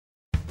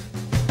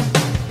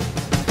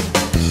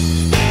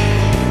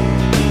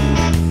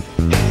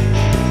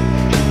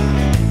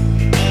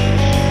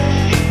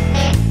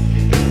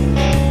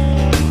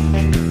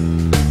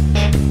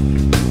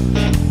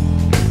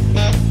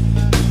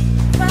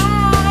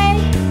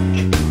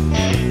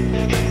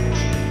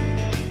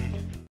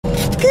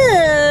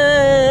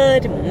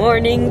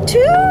morning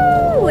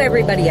to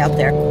everybody out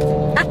there.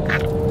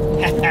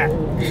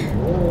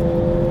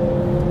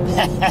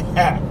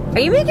 Are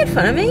you making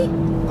fun of me?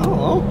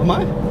 Oh, am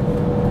I?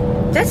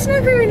 That's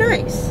not very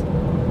nice.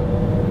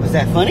 Was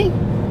that funny?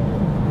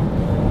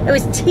 It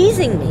was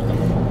teasing me.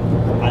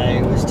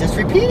 I was just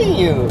repeating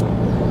you.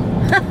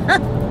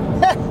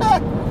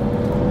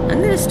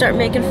 I'm going to start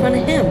making fun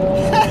of him.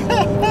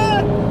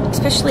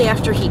 Especially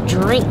after he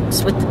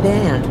drinks with the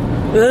band.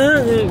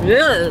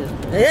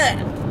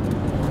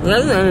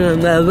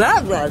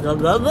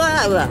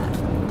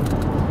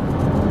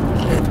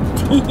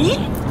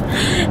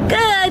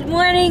 Good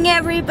morning,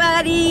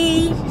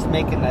 everybody. She's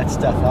making that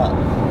stuff up.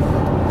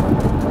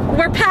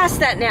 We're past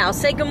that now.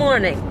 Say good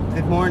morning.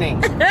 Good morning.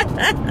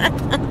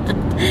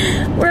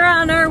 We're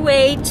on our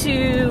way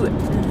to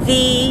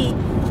the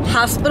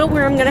hospital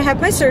where I'm going to have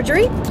my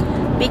surgery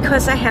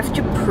because I have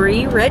to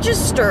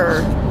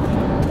pre-register.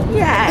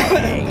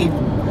 Yay!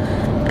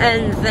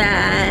 And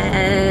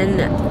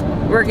then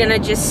we're going to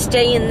just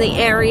stay in the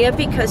area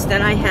because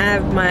then I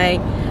have my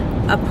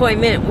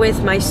appointment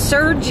with my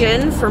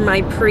surgeon for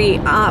my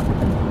pre-op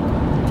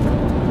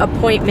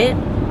appointment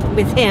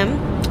with him.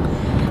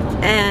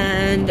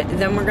 And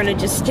then we're going to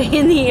just stay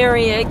in the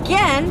area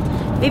again.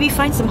 Maybe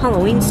find some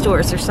Halloween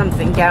stores or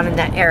something down in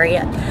that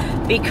area.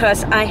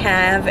 Because I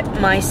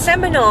have my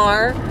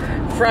seminar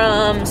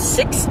from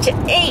 6 to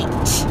 8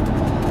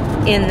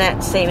 in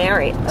that same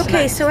area.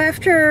 Okay, so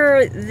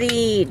after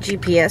the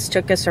GPS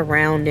took us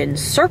around in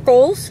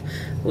circles,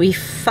 we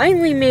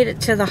finally made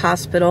it to the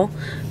hospital.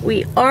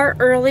 We are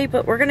early,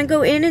 but we're going to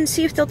go in and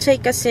see if they'll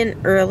take us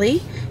in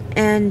early.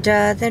 And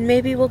then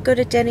maybe we'll go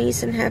to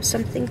Denny's and have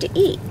something to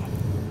eat.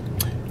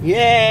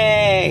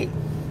 Yay!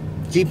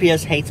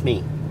 GPS hates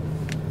me.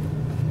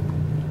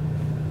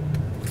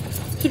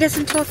 He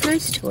doesn't talk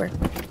nice to her.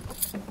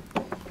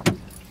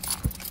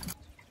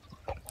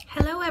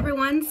 Hello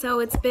everyone. So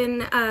it's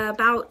been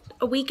about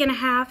a week and a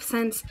half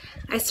since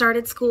I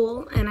started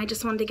school, and I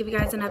just wanted to give you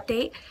guys an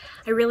update.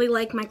 I really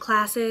like my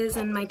classes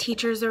and my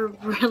teachers are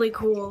really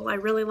cool. I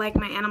really like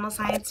my animal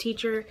science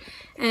teacher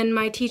and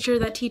my teacher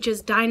that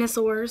teaches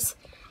dinosaurs.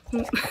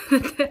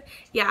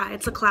 Yeah,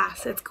 it's a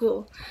class. It's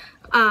cool.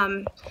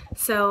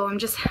 So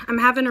I'm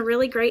having a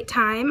really great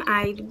time.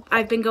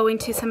 I've been going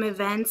to some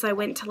events. I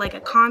went to like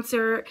a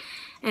concert,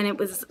 and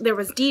there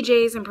was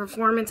DJs and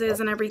performances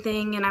and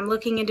everything, and I'm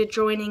looking into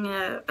joining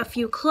a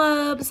few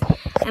clubs,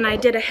 and I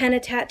did a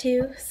henna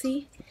tattoo.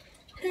 See?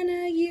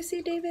 Henna,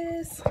 UC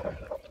Davis.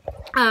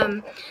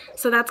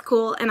 So that's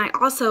cool. And I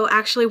also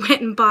actually went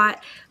and bought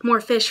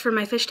more fish for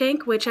my fish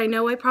tank, which I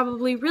know I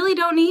probably really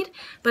don't need,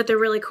 but they're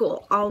really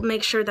cool. I'll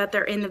make sure that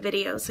they're in the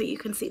video so you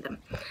can see them.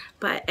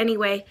 But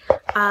anyway,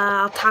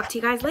 I'll talk to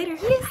you guys later.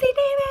 UC Davis!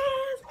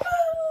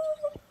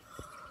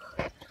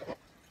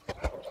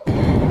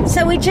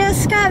 So we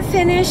just got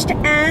finished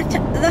at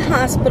the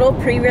hospital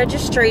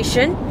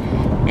pre-registration,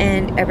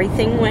 and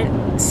everything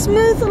went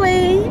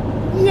smoothly.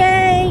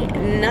 Yay!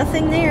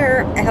 Nothing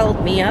there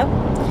held me up.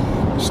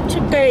 Just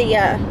took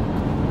a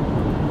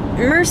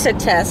MRSA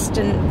test,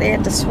 and they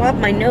had to swab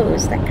my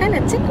nose. That kind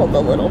of tickled a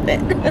little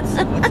bit. What's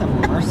a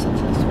MRSA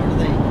test? What are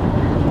they?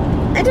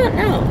 I don't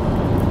know.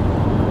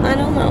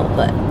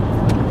 But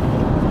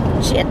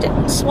she had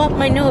to swab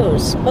my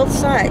nose, both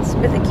sides,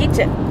 with a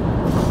Q-tip.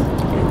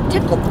 And it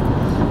tickled.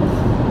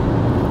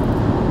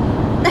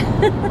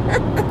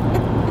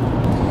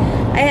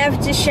 I have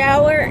to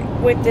shower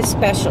with this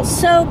special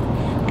soap,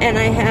 and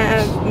I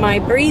have my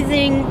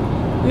breathing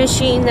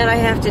machine that I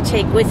have to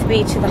take with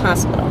me to the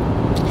hospital.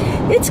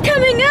 It's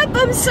coming up!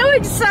 I'm so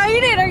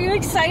excited! Are you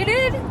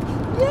excited?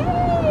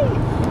 Yay!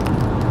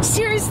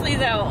 Seriously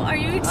though, are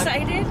you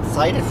excited? I'm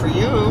excited for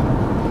you.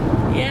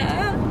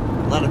 Yeah?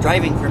 A lot of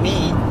driving for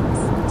me.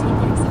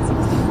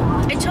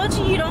 I told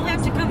you don't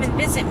have to come and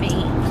visit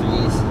me.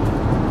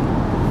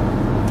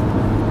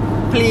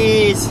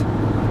 Please.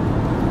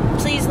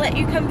 Please let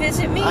you come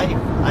visit me?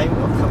 I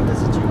will come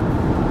visit you.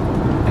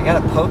 I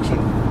gotta poke you.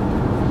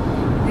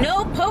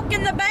 No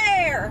poking the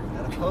bear!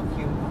 Gotta poke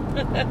you.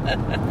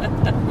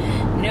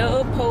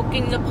 No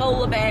poking the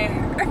polar bear.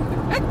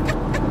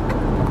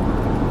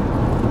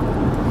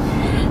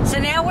 So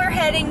now we're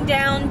heading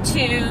down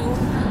to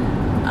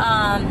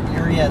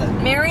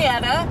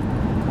Marietta,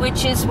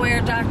 which is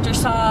where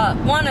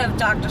one of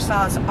Dr.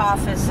 Saw's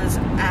offices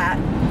at.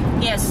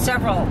 He has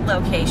several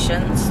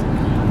locations,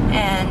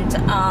 and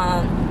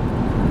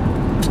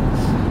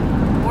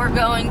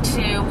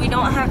we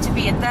don't have to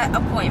be at that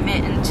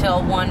appointment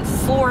until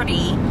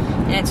 1:40,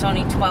 and it's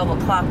only 12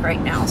 o'clock right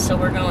now, so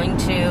we're going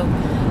to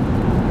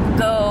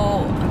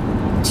go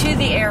to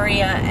the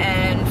area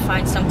and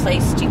find some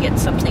place to get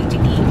something to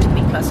eat,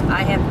 because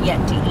I have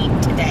yet to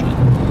eat today.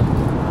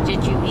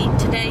 Did you eat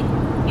today?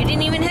 You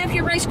didn't even have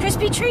your Rice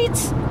Krispie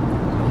treats?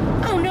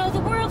 Oh no, the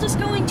world is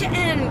going to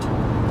end.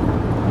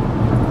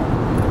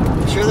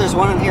 I'm sure there's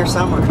one in here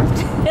somewhere.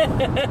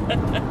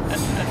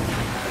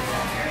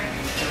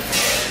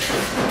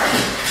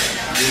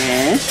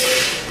 Yes.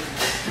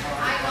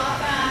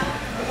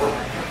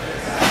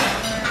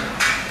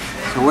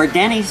 So we're at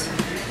Denny's.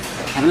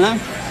 Having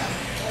lunch.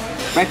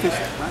 Breakfast.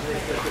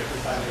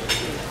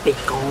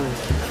 Bacon.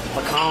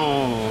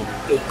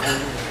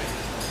 Bacon.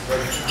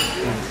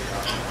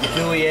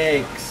 Gooey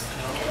eggs.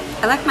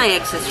 I like my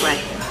eggs this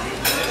way.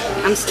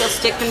 I'm still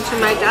sticking to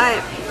my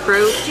diet.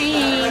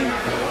 Protein.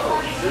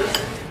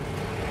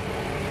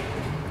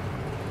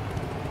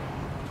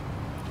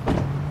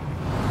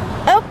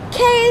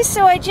 Okay,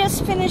 so I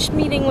just finished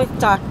meeting with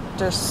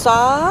Dr.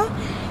 Saw,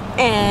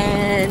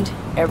 and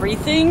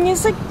everything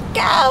is a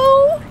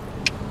go.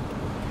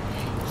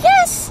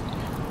 Yes.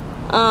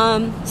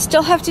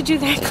 Still have to do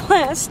that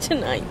class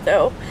tonight,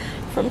 though,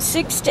 from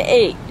 6 to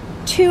 8.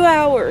 2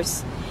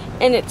 hours.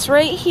 And it's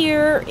right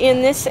here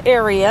in this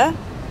area.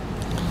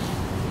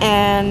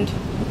 And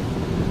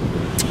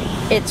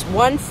it's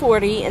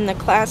 1:40, and the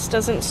class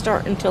doesn't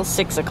start until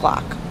 6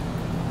 o'clock.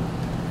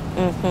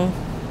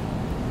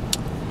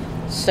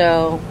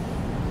 So,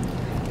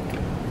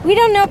 we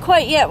don't know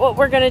quite yet what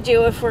we're going to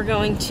do, if we're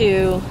going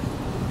to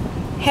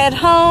head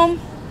home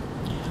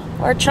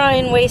or try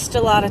and waste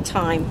a lot of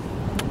time.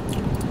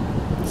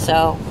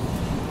 So,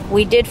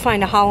 we did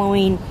find a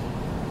Halloween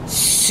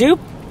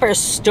superstore.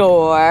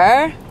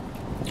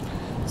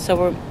 So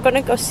we're going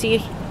to go see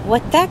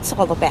what that's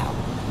all about.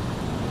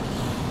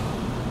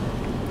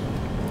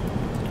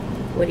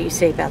 What do you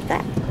say about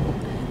that?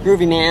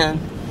 Groovy man.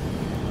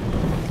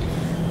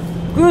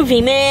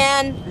 Groovy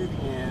man.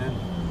 Groovy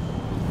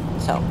man.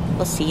 So,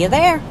 we'll see you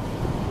there.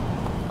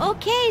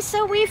 Okay,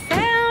 so we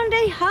found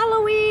a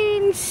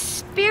Halloween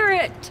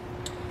spirit.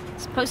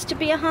 It's supposed to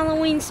be a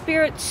Halloween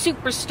spirit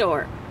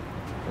superstore.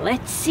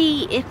 Let's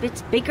see if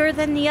it's bigger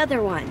than the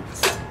other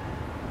ones.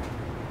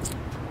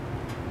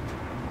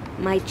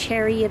 My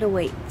chariot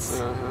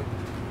awaits.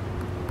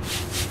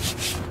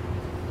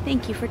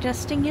 Thank you for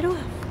dusting it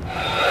off.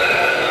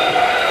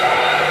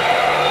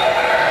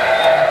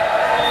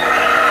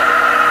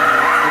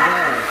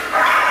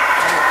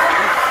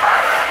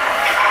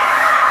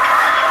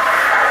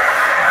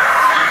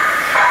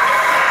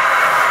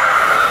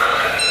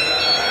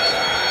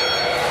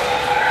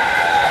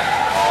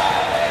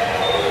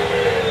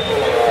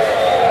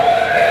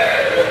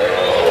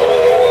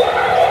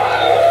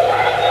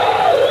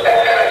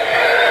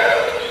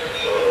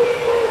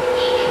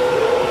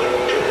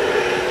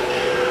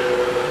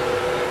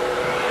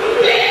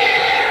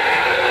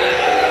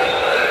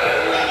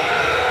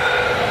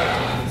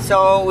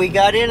 So we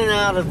got in and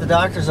out of the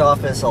doctor's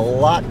office a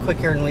lot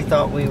quicker than we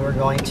thought we were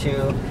going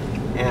to,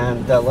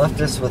 and left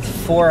us with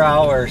 4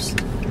 hours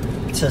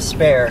to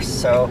spare.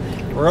 So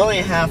we're only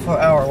a half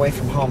hour away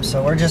from home,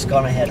 so we're just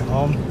gonna head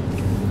home.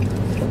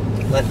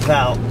 Let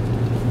Val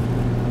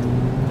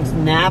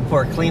nap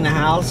or clean the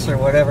house or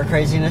whatever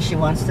craziness she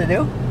wants to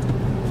do.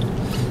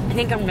 I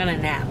think I'm gonna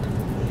nap.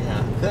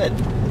 Yeah, good.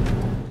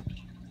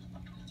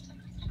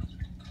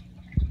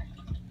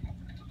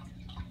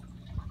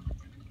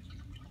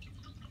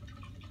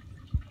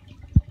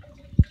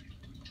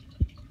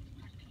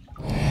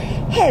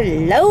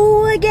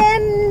 Hello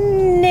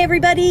again,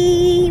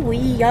 everybody.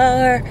 We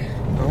are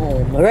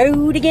on the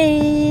road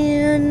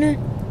again.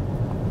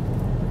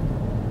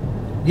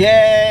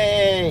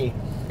 Yay!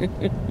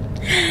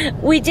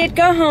 We did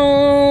go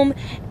home,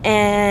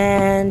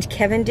 and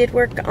Kevin did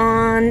work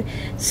on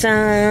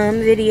some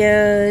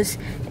videos,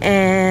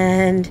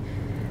 and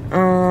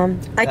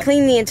I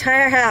cleaned the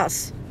entire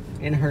house.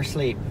 In her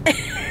sleep.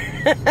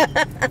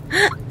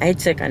 I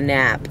took a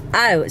nap.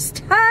 I was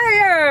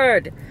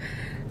tired.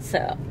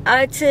 So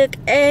I took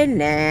a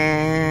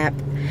nap,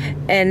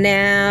 and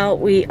now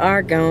we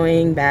are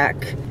going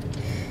back.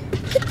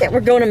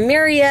 We're going to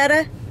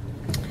Marietta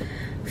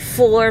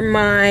for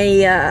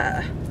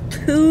my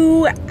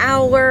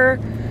 2-hour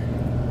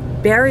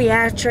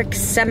bariatric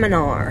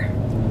seminar.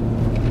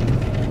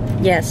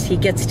 Yes, he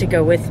gets to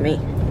go with me.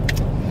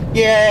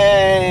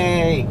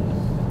 Yay!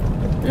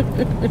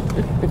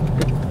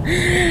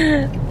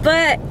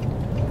 But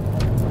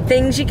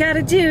things you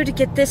gotta do to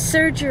get this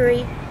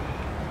surgery.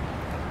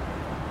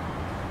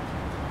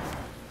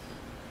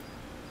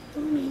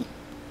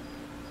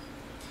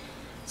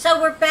 So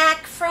we're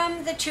back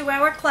from the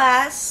 2-hour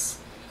class.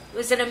 It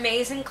was an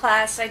amazing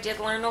class. I did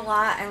learn a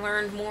lot. I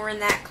learned more in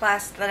that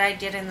class than I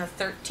did in the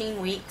 13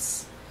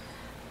 weeks.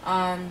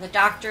 The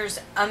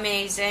doctor's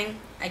amazing.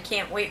 I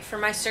can't wait for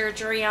my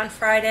surgery on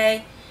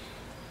Friday.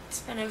 It's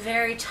been a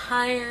very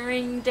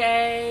tiring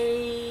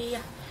day.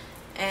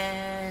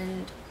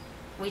 And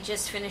we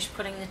just finished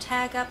putting the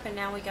tag up, and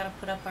now we gotta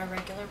put up our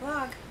regular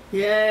vlog.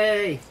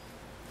 Yay!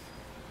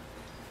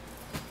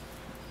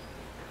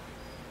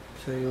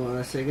 So you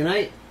want to say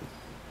goodnight?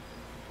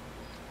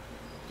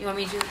 You want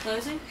me to do the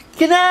closing?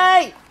 Good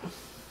night!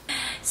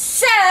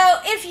 So,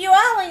 if you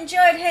all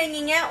enjoyed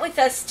hanging out with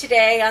us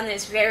today on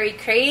this very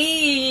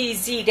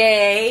crazy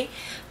day,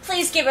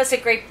 please give us a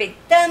great big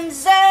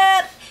thumbs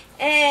up.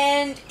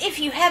 And if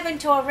you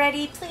haven't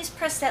already, please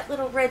press that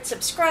little red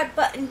subscribe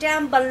button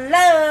down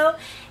below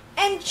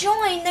and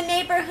join the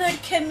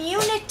neighborhood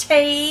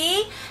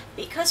community,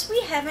 because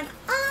we have an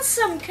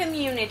awesome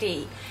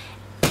community.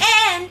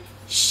 And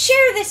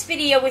share this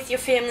video with your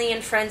family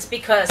and friends,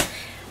 because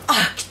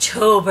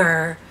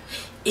October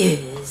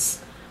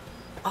is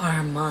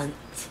our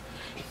month,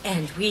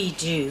 and we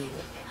do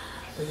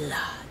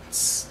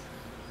lots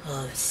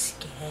of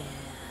scary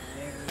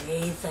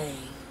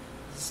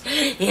things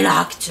in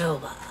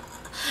October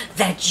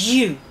that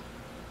you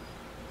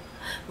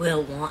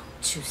will want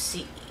to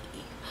see.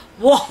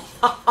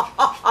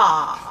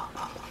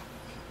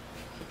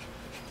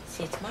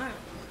 See you tomorrow.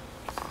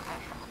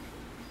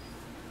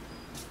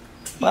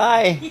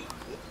 Bye.